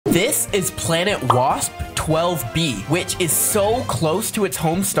This is planet Wasp 12b, which is so close to its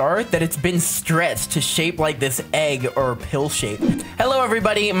home star that it's been stretched to shape like this egg or pill shape. Hello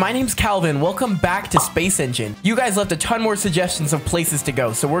everybody, my name's Calvin. Welcome back to SpaceEngine. You guys left a ton more suggestions of places to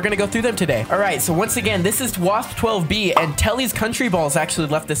go, so we're gonna go through them today. All right, so once again, this is Wasp 12b, and Telly's Country Balls actually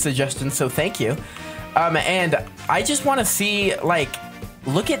left this suggestion, so thank you. And I just want to see, like,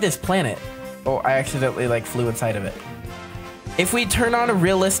 look at this planet. Oh, I accidentally like flew inside of it. If we turn on a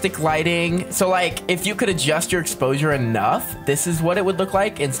realistic lighting, so like if you could adjust your exposure enough, this is what it would look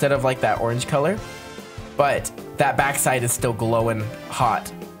like instead of like that orange color. But that backside is still glowing hot,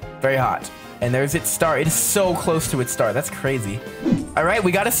 very hot. And there's its star. It is so close to its star. That's crazy. All right,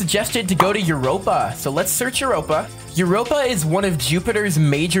 we got a suggestion to go to Europa. So let's search Europa. Europa is one of Jupiter's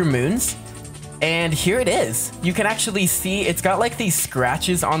major moons. And here it is. You can actually see it's got like these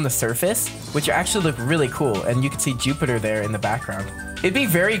scratches on the surface, which actually look really cool. And you can see Jupiter there in the background. It'd be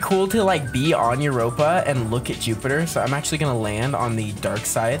very cool to like be on Europa and look at Jupiter. So I'm actually gonna land on the dark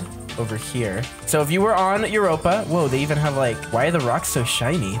side over here. So if you were on Europa, whoa, they even have like, why are the rocks so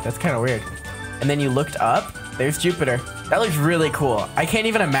shiny? That's kind of weird. And then you looked up, there's Jupiter. That looks really cool. I can't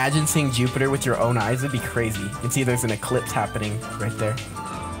even imagine seeing Jupiter with your own eyes. It'd be crazy. You can see there's an eclipse happening right there.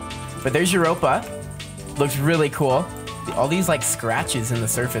 But there's Europa. Looks really cool. All these like scratches in the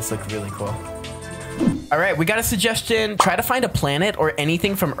surface look really cool. All right, we got a suggestion. Try to find a planet or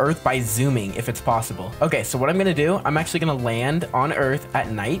anything from Earth by zooming if it's possible. Okay, so what I'm gonna do, I'm actually gonna land on Earth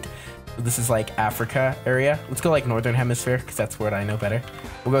at night. This is like Africa area. Let's go like Northern Hemisphere because that's what I know better.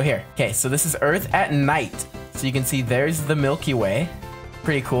 We'll go here. Okay, so this is Earth at night. So you can see there's the Milky Way.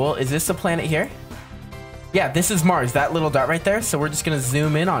 Pretty cool. Is this a planet here? Yeah, this is Mars, that little dot right there. So we're just gonna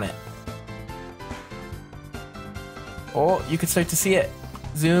zoom in on it. Oh, you can start to see it.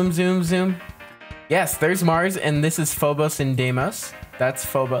 Zoom, zoom, zoom. Yes, there's Mars, and this is Phobos and Deimos. That's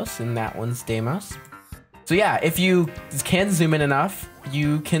Phobos, and that one's Deimos. So yeah, if you can zoom in enough,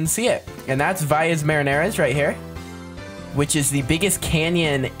 you can see it. And that's Valles Marineris right here, which is the biggest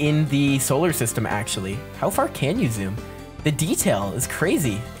canyon in the solar system, actually. How far can you zoom? The detail is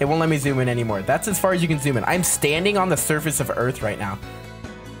crazy. It won't let me zoom in anymore. That's as far as you can zoom in. I'm standing on the surface of Earth right now,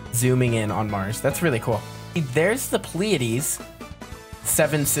 zooming in on Mars. That's really cool. There's the Pleiades,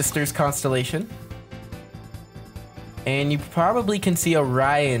 Seven Sisters constellation. And you probably can see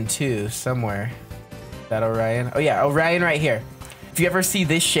Orion too, somewhere. Is that Orion? Oh yeah, Orion right here. If you ever see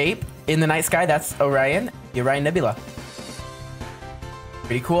this shape in the night sky, that's Orion, the Orion Nebula.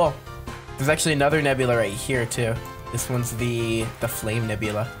 Pretty cool. There's actually another nebula right here too. This one's the Flame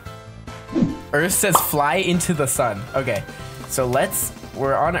Nebula. Earth says fly into the sun. Okay, so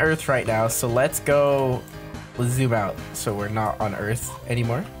we're on Earth right now, so let's zoom out so we're not on Earth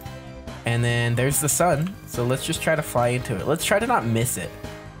anymore. And then there's the sun, so let's just try to fly into it. Let's try to not miss it.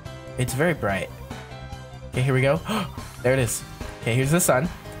 It's very bright. Okay, here we go. There it is. Okay, here's the sun.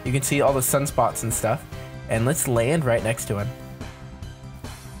 You can see all the sunspots and stuff. And let's land right next to it.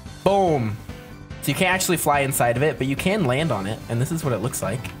 Boom. So you can't actually fly inside of it, but you can land on it. And this is what it looks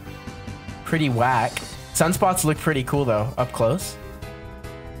like. Pretty whack. Sunspots look pretty cool though, up close.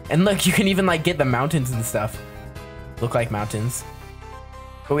 And look, you can even like get the mountains and stuff. Look like mountains.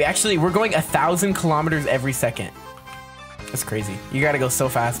 But we're going 1,000 kilometers every second. That's crazy. You gotta go so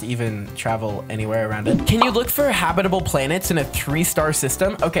fast to even travel anywhere around it. Can you look for habitable planets in a 3-star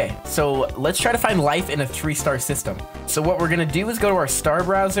system? Okay, so let's try to find life in a 3-star system. So what we're gonna do is go to our star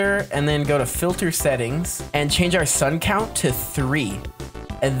browser and then go to filter settings and change our sun count to 3.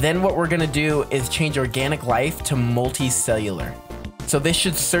 And then what we're gonna do is change organic life to multicellular. So this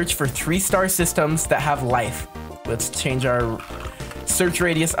should search for 3-star systems that have life. Let's change our search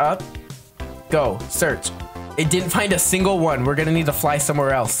radius up. Go, search. It didn't find a single one. We're gonna need to fly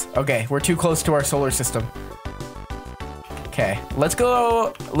somewhere else. Okay, we're too close to our solar system. Okay, let's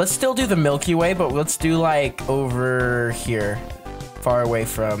still do the Milky Way, but let's do like over here, far away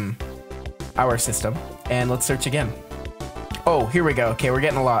from our system. And let's search again. Oh, here we go. Okay, we're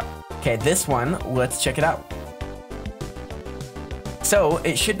getting a lot. Okay, this one, let's check it out. So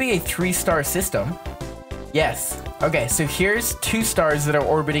it should be a 3-star system. Yes. Okay, so here's 2 stars that are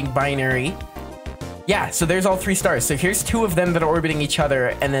orbiting binary. Yeah, so there's all 3 stars. So here's 2 of them that are orbiting each other,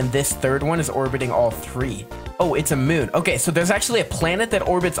 and then this third one is orbiting all 3. Oh, it's a moon. Okay, so there's actually a planet that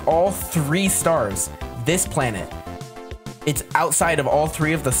orbits all 3 stars. This planet. It's outside of all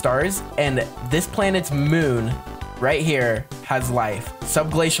 3 of the stars, and this planet's moon right here has life.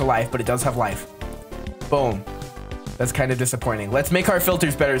 Subglacial life, but it does have life. Boom. That's kind of disappointing. Let's make our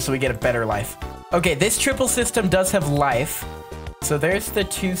filters better so we get a better life. Okay, this triple system does have life. So there's the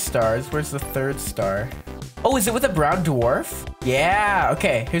 2 stars. Where's the 3rd star? Oh, is it with a brown dwarf? Yeah,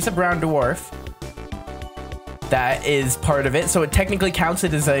 okay. Here's a brown dwarf. That is part of it. So it technically counts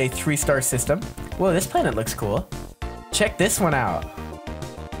it as a 3-star system. Whoa, this planet looks cool. Check this one out.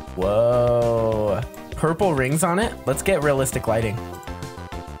 Whoa. Purple rings on it. Let's get realistic lighting.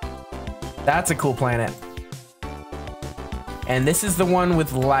 That's a cool planet. And this is the one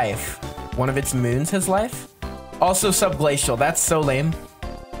with life. One of its moons has life. Also subglacial. That's so lame.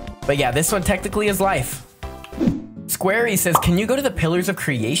 But yeah, this one technically is life. Squarey says, can you go to the Pillars of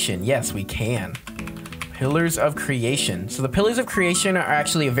Creation? Yes, we can. Pillars of Creation. So the Pillars of Creation are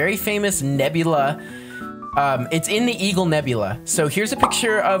actually a very famous nebula. It's in the Eagle Nebula. So here's a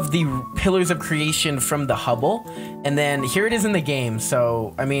picture of the Pillars of Creation from the Hubble. And then here it is in the game.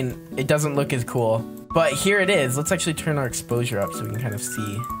 So, I mean, it doesn't look as cool. But here it is. Let's actually turn our exposure up so we can kind of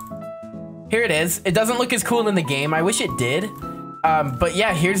see. Here it is. It doesn't look as cool in the game. I wish it did. But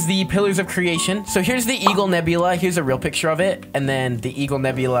yeah, here's the Pillars of Creation. So here's the Eagle Nebula. Here's a real picture of it. And then the Eagle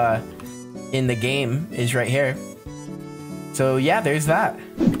Nebula in the game is right here. So yeah, there's that.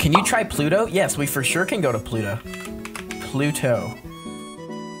 Can you try Pluto? Yes, we for sure can go to Pluto. Pluto.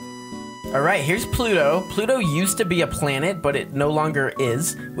 All right, here's Pluto. Pluto used to be a planet, but it no longer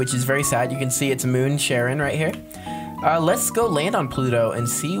is, which is very sad. You can see its moon, Charon, right here. Let's go land on Pluto and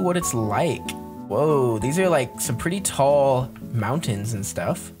see what it's like. Whoa, these are like some pretty tall mountains and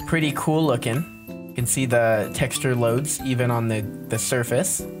stuff. Pretty cool looking. You can see the texture loads even on the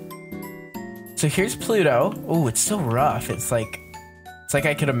surface. So here's Pluto. Oh, it's so rough. It's like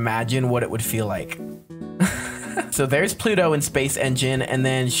I could imagine what it would feel like. So there's Pluto in SpaceEngine, and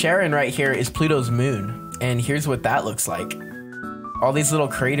then Charon right here is Pluto's moon. And here's what that looks like. All these little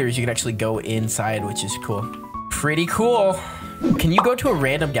craters, you can actually go inside, which is cool. Pretty cool. Can you go to a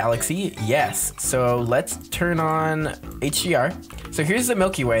random galaxy? Yes. So let's turn on HDR. So here's the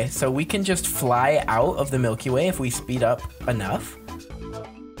Milky Way. So we can just fly out of the Milky Way if we speed up enough.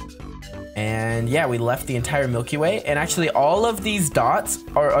 And yeah, we left the entire Milky Way. And actually all of these dots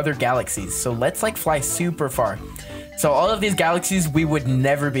are other galaxies. So let's like fly super far. So all of these galaxies we would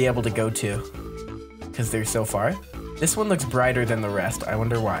never be able to go to because they're so far. This one looks brighter than the rest. I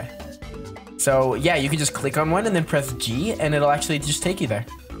wonder why. So yeah, you can just click on one and then press G and it'll actually just take you there.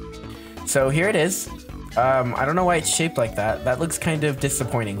 So here it is. I don't know why it's shaped like that. That looks kind of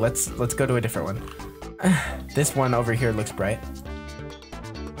disappointing. Let's go to a different one. This one over here looks bright.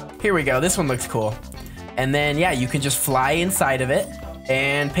 Here we go. This one looks cool. And then, yeah, you can just fly inside of it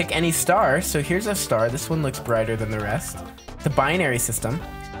and pick any star. So here's a star. This one looks brighter than the rest. The binary system.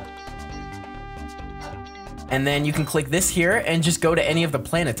 And then you can click this here and just go to any of the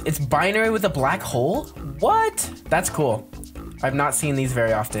planets. It's binary with a black hole? What? That's cool. I've not seen these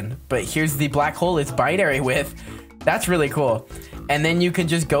very often. But here's the black hole it's binary with. That's really cool. And then you can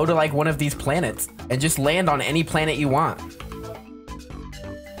just go to like one of these planets and just land on any planet you want.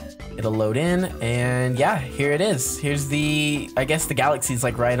 It'll load in, and yeah, here it is. Here's the, I guess the galaxy's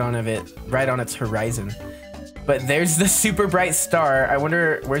like right on its horizon. But there's the super bright star. I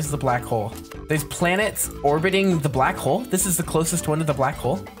wonder, where's the black hole? There's planets orbiting the black hole. This is the closest one to the black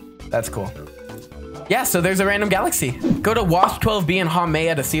hole. That's cool. Yeah, so there's a random galaxy. Go to Wasp 12b and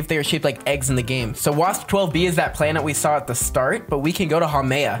Haumea to see if they are shaped like eggs in the game. So Wasp 12b is that planet we saw at the start, but we can go to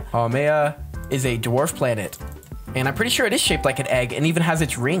Haumea. Haumea is a dwarf planet. And I'm pretty sure it is shaped like an egg and even has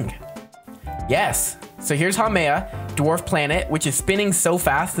its ring. Yes. So here's Haumea, dwarf planet, which is spinning so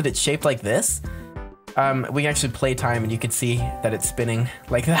fast that it's shaped like this. We can actually play time and you can see that it's spinning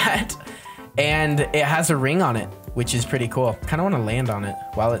like that. And it has a ring on it, which is pretty cool. Kind of want to land on it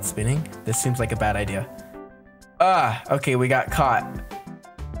while it's spinning. This seems like a bad idea. Okay, we got caught.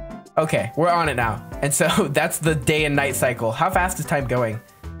 Okay, we're on it now. And so that's the day and night cycle. How fast is time going?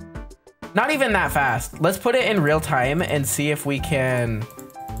 Not even that fast. Let's put it in real time and see if we can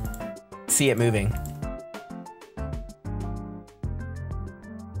see it moving.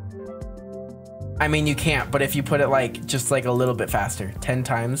 I mean, you can't, but if you put it like just like a little bit faster, 10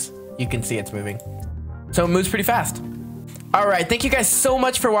 times, you can see it's moving. So it moves pretty fast. All right, thank you guys so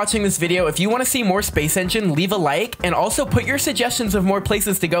much for watching this video. If you want to see more SpaceEngine, leave a like and also put your suggestions of more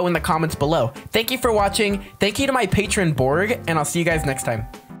places to go in the comments below. Thank you for watching. Thank you to my patron Borg, and I'll see you guys next time.